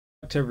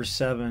October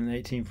 7,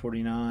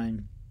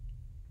 1849,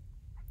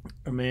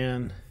 a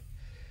man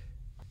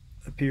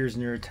appears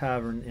near a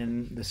tavern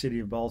in the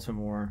city of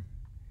Baltimore,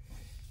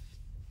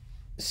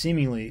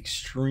 seemingly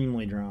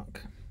extremely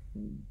drunk,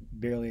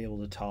 barely able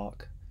to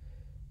talk,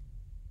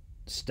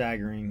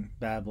 staggering,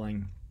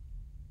 babbling,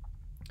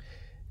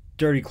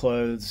 dirty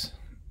clothes,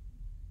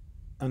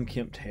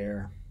 unkempt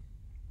hair,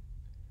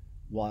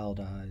 wild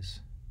eyes.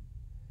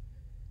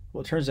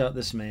 Well, it turns out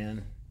this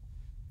man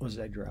was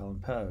Edgar Allan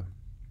Poe,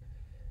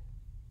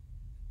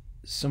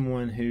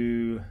 someone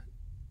who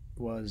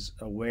was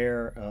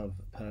aware of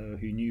Poe,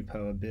 who knew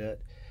Poe a bit,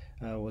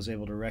 was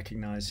able to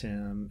recognize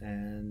him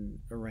and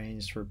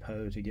arranged for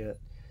Poe to get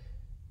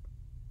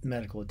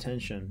medical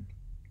attention.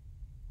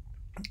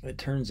 It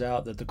turns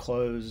out that the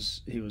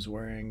clothes he was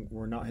wearing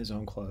were not his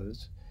own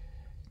clothes.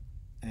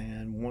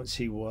 And once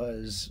he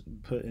was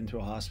put into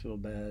a hospital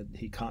bed,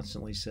 he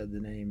constantly said the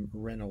name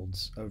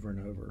Reynolds over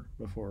and over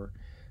before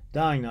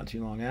dying not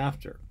too long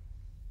after.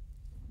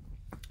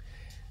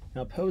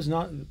 Now, Poe's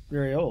not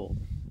very old,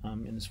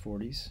 in his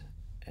 40s,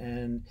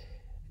 and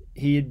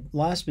he had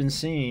last been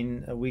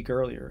seen a week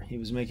earlier. He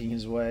was making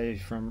his way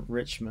from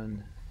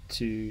Richmond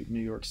to New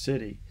York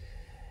City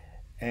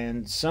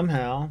and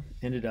somehow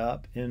ended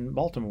up in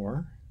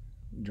Baltimore,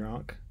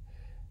 drunk,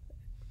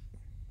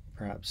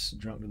 perhaps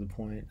drunk to the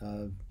point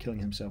of killing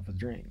himself with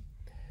drink.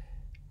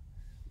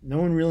 No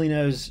one really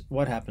knows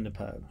what happened to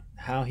Poe,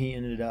 how he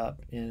ended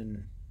up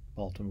in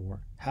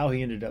Baltimore, how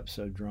he ended up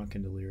so drunk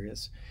and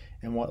delirious,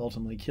 and what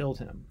ultimately killed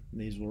him.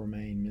 These will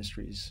remain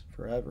mysteries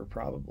forever,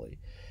 probably.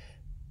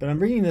 But I'm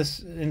bringing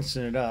this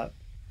incident up,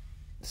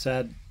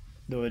 sad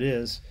though it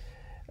is,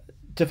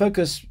 to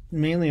focus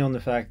mainly on the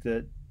fact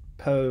that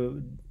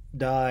Poe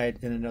died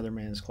in another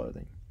man's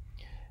clothing.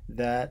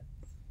 That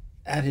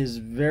at his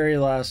very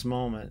last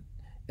moment,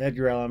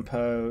 Edgar Allan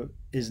Poe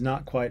is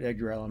not quite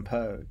Edgar Allan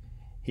Poe.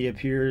 He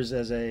appears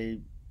as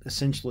a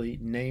essentially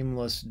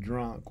nameless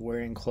drunk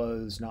wearing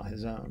clothes not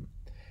his own.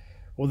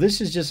 Well,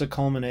 this is just a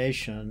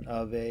culmination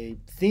of a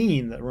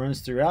theme that runs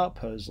throughout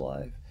Poe's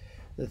life,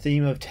 the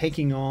theme of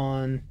taking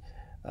on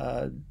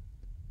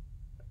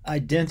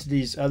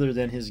identities other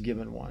than his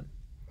given one.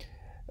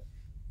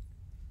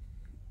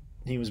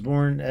 He was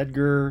born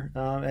Edgar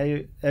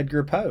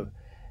Poe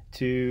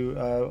to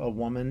a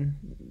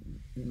woman,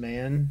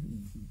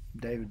 man,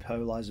 David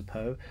Poe, Eliza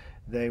Poe.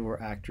 They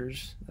were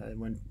actors.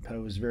 When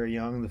Poe was very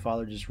young, the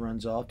father just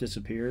runs off,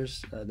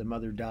 disappears. The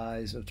mother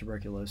dies of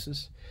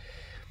tuberculosis.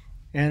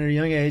 And at a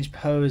young age,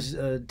 Poe is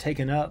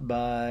taken up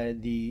by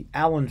the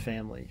Allen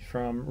family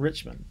from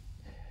Richmond.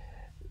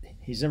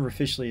 He's never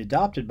officially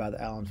adopted by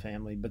the Allen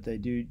family, but they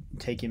do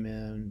take him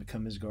in,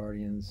 become his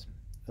guardians.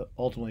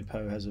 Ultimately,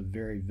 Poe has a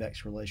very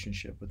vexed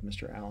relationship with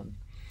Mr. Allen.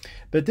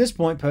 But at this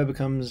point, Poe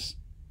becomes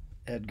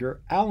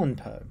Edgar Allan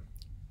Poe,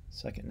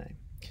 second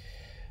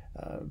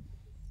name.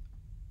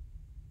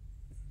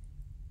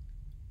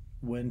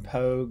 When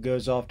Poe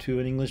goes off to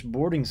an English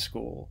boarding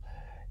school,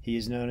 he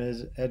is known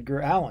as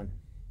Edgar Allan.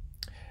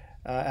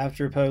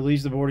 After Poe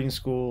leaves the boarding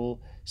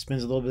school,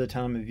 spends a little bit of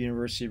time at the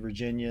University of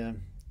Virginia,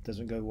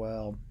 doesn't go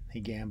well. He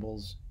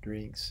gambles,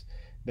 drinks,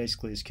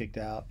 basically is kicked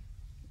out,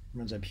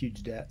 runs up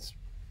huge debts.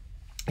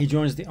 He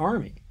joins the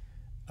Army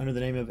under the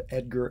name of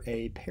Edgar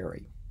A.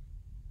 Perry.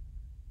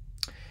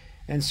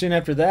 And soon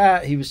after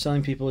that, he was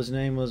telling people his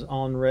name was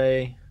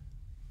Henri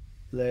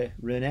Le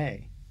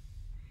Rene.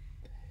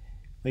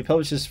 When he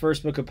published his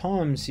first book of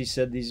poems, he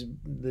said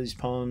these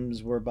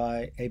poems were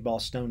by a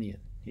Bostonian.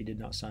 He did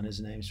not sign his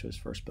name to his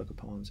first book of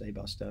poems, a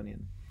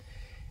Bostonian.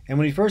 And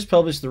when he first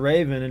published The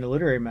Raven in a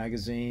literary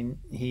magazine,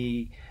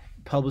 he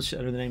published it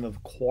under the name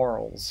of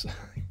Quarles.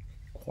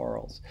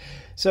 Quarles.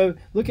 So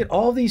look at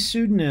all these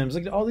pseudonyms,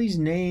 look at all these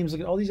names,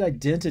 look at all these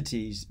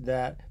identities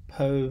that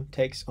Poe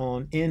takes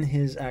on in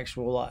his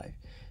actual life.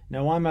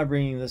 Now, why am I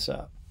bringing this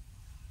up?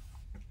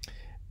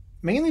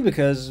 Mainly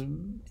because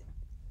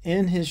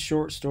in his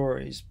short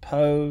stories,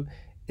 Poe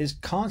is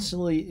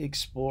constantly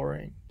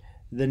exploring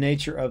the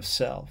nature of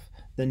self,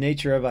 the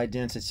nature of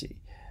identity,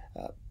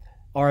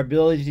 our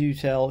ability to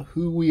tell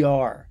who we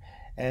are,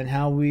 and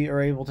how we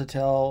are able to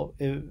tell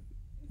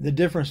the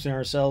difference between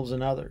ourselves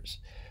and others.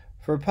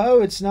 For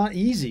Poe, it's not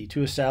easy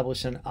to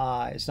establish an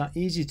I. It's not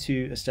easy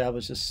to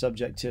establish a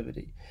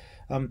subjectivity.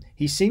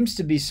 He seems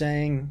to be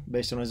saying,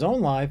 based on his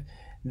own life,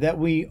 that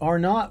we are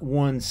not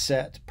one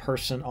set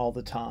person all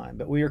the time,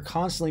 but we are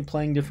constantly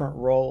playing different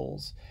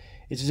roles.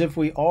 It's as if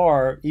we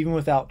are, even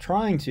without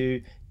trying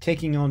to,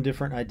 taking on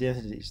different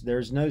identities.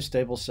 There's no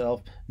stable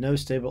self, no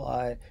stable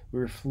I.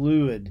 We're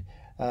fluid,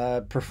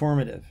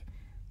 performative.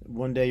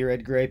 One day you're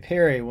Edgar A.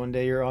 Perry, one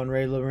day you're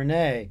Henri Le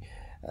Rene.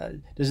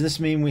 Does this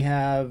mean we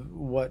have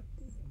what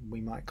we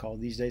might call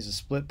these days a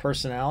split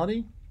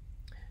personality?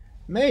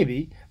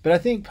 Maybe, but I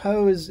think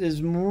Poe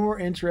is more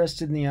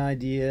interested in the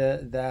idea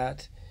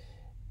that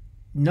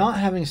not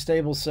having a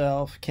stable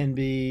self can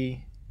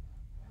be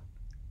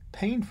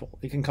painful.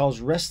 It can cause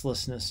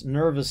restlessness,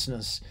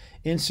 nervousness,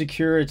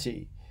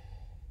 insecurity.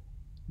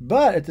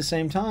 But at the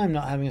same time,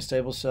 not having a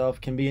stable self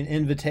can be an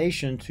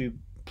invitation to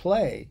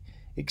play,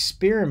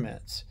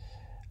 experiment,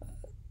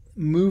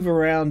 move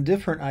around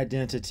different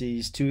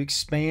identities to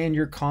expand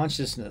your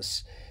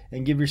consciousness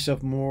and give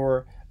yourself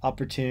more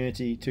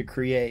opportunity to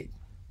create.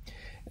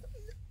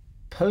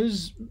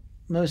 Poe's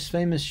most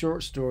famous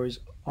short stories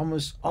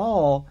almost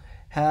all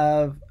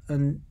have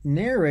a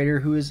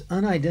narrator who is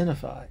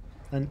unidentified,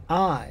 an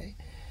I.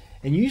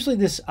 And usually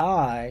this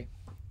I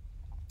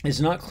is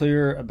not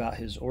clear about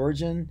his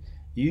origin.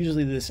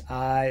 Usually this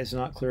I is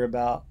not clear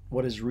about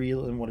what is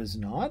real and what is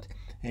not.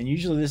 And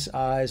usually this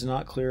I is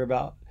not clear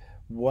about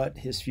what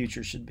his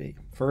future should be.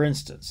 For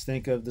instance,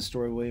 think of the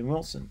story William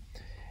Wilson,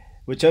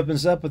 which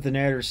opens up with the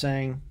narrator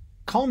saying,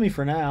 "Call me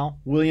for now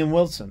William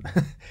Wilson,"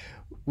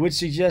 which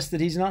suggests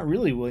that he's not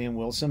really William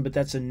Wilson, but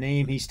that's a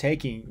name he's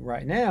taking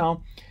right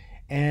now.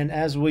 And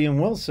as William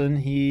Wilson,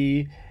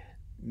 he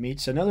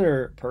meets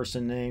another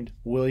person named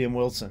William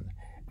Wilson.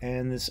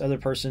 And this other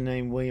person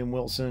named William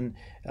Wilson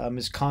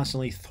is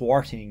constantly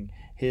thwarting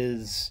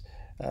his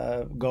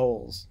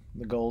goals.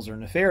 The goals are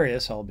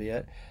nefarious,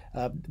 albeit,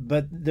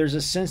 but there's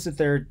a sense that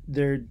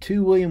there are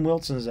two William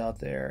Wilsons out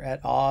there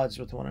at odds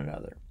with one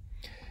another.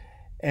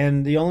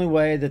 And the only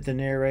way that the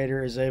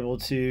narrator is able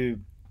to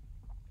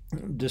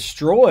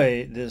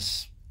destroy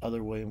this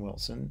other William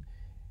Wilson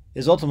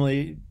is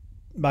ultimately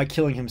by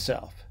killing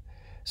himself.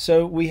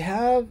 So we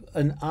have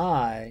an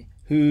I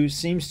who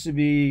seems to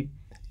be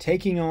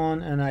taking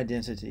on an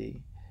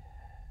identity,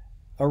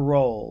 a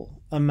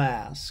role, a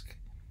mask,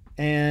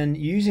 and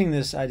using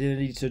this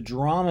identity to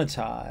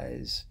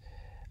dramatize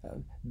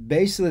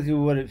basically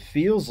what it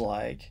feels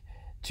like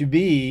to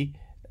be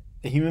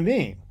a human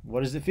being.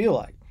 What does it feel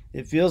like?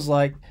 It feels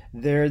like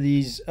there are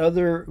these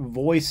other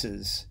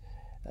voices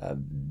of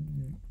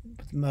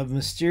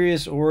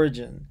mysterious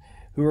origin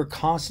who are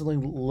constantly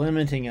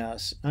limiting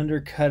us,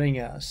 undercutting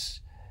us,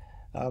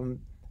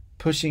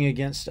 pushing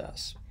against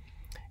us.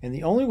 And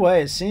the only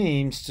way it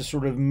seems to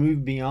sort of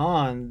move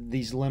beyond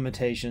these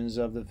limitations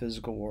of the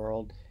physical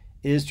world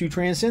is to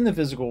transcend the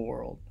physical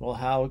world. Well,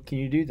 how can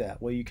you do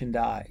that? Well, you can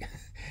die.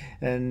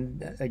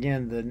 And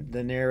again,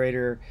 the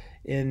narrator,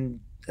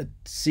 in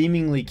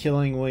seemingly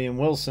killing William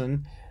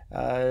Wilson,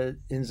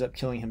 ends up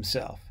killing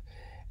himself,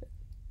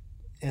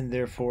 and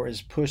therefore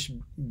is pushed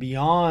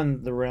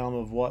beyond the realm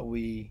of what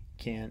we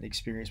can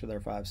experience with our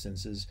five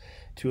senses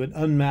to an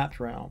unmapped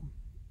realm,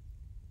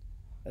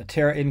 a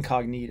terra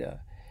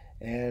incognita.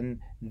 And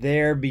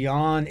there,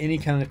 beyond any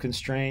kind of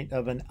constraint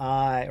of an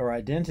I or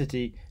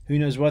identity, who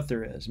knows what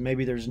there is?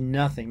 Maybe there's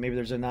nothing. Maybe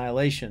there's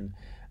annihilation.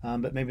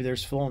 But maybe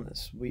there's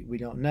fullness. We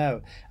don't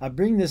know. I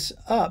bring this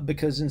up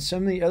because in so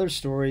many other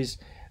stories,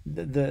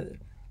 the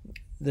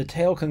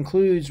tale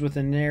concludes with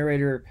the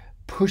narrator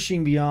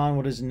pushing beyond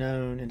what is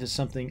known into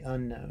something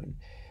unknown.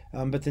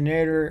 But the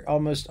narrator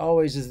almost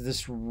always is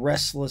this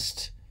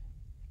restless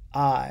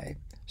I,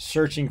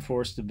 searching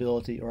for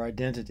stability or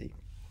identity.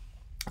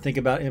 Think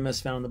about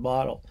MS Found in the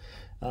Bottle.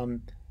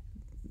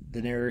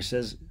 The narrator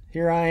says,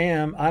 "Here I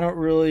am. I don't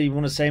really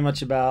want to say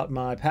much about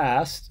my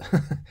past.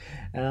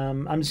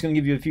 I'm just going to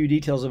give you a few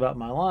details about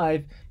my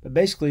life. But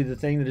basically, the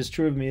thing that is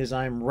true of me is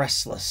I'm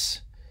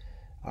restless.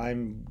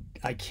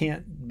 I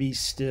can't be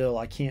still.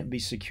 I can't be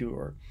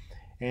secure."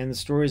 And the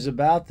story is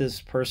about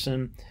this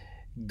person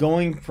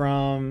going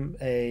from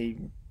a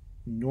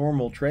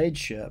normal trade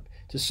ship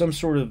to some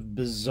sort of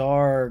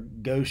bizarre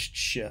ghost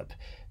ship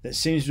that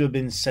seems to have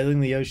been sailing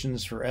the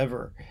oceans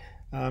forever,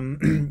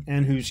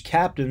 and whose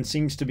captain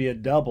seems to be a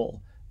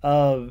double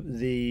of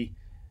the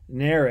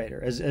narrator,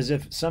 as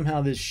if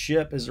somehow this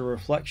ship is a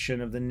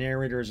reflection of the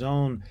narrator's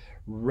own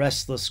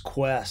restless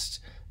quest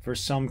for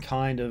some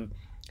kind of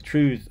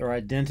truth or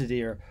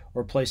identity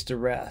or place to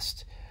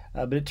rest.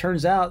 But it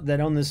turns out that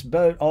on this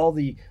boat, all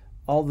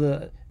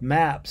the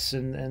maps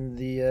and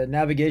the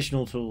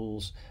navigational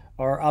tools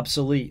are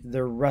obsolete.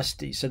 They're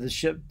rusty. So the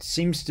ship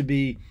seems to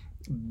be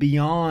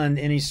beyond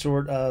any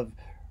sort of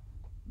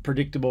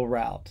predictable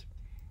route.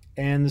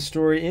 And the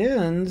story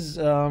ends,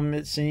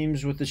 it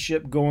seems, with the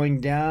ship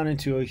going down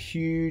into a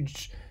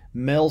huge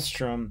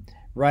maelstrom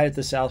right at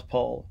the South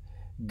Pole,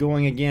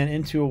 going again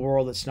into a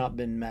world that's not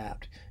been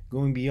mapped,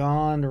 going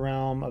beyond the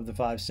realm of the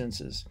five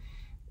senses,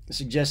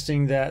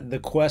 suggesting that the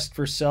quest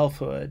for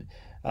selfhood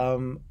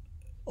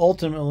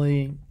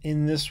ultimately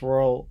in this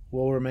world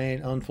will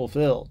remain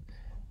unfulfilled,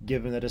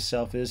 given that a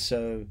self is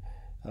so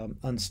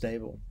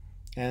unstable.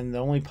 And the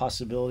only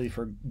possibility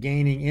for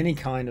gaining any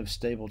kind of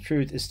stable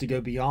truth is to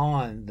go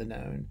beyond the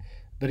known.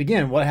 But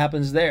again, what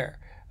happens there?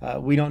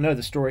 We don't know.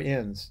 The story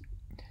ends.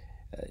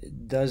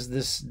 Does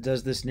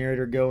this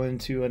narrator go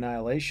into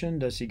annihilation?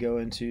 Does he go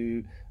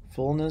into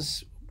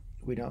fullness?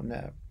 We don't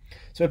know.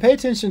 So pay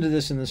attention to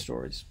this in the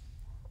stories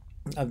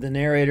of the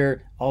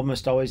narrator,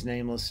 almost always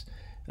nameless,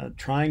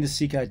 trying to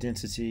seek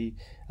identity,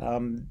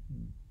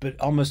 but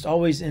almost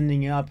always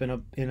ending up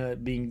in a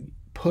being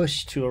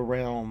pushed to a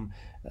realm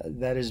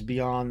that is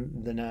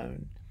beyond the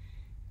known.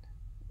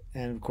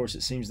 And of course,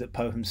 it seems that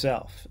Poe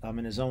himself,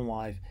 in his own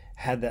life,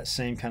 had that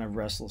same kind of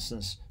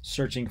restlessness,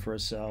 searching for a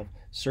self,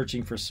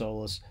 searching for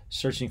solace,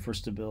 searching for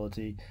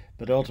stability.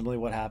 But ultimately,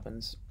 what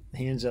happens?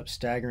 He ends up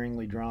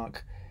staggeringly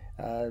drunk,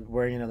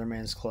 wearing another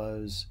man's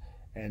clothes,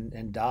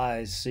 and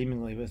dies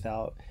seemingly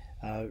without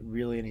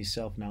really any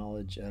self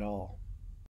knowledge at all.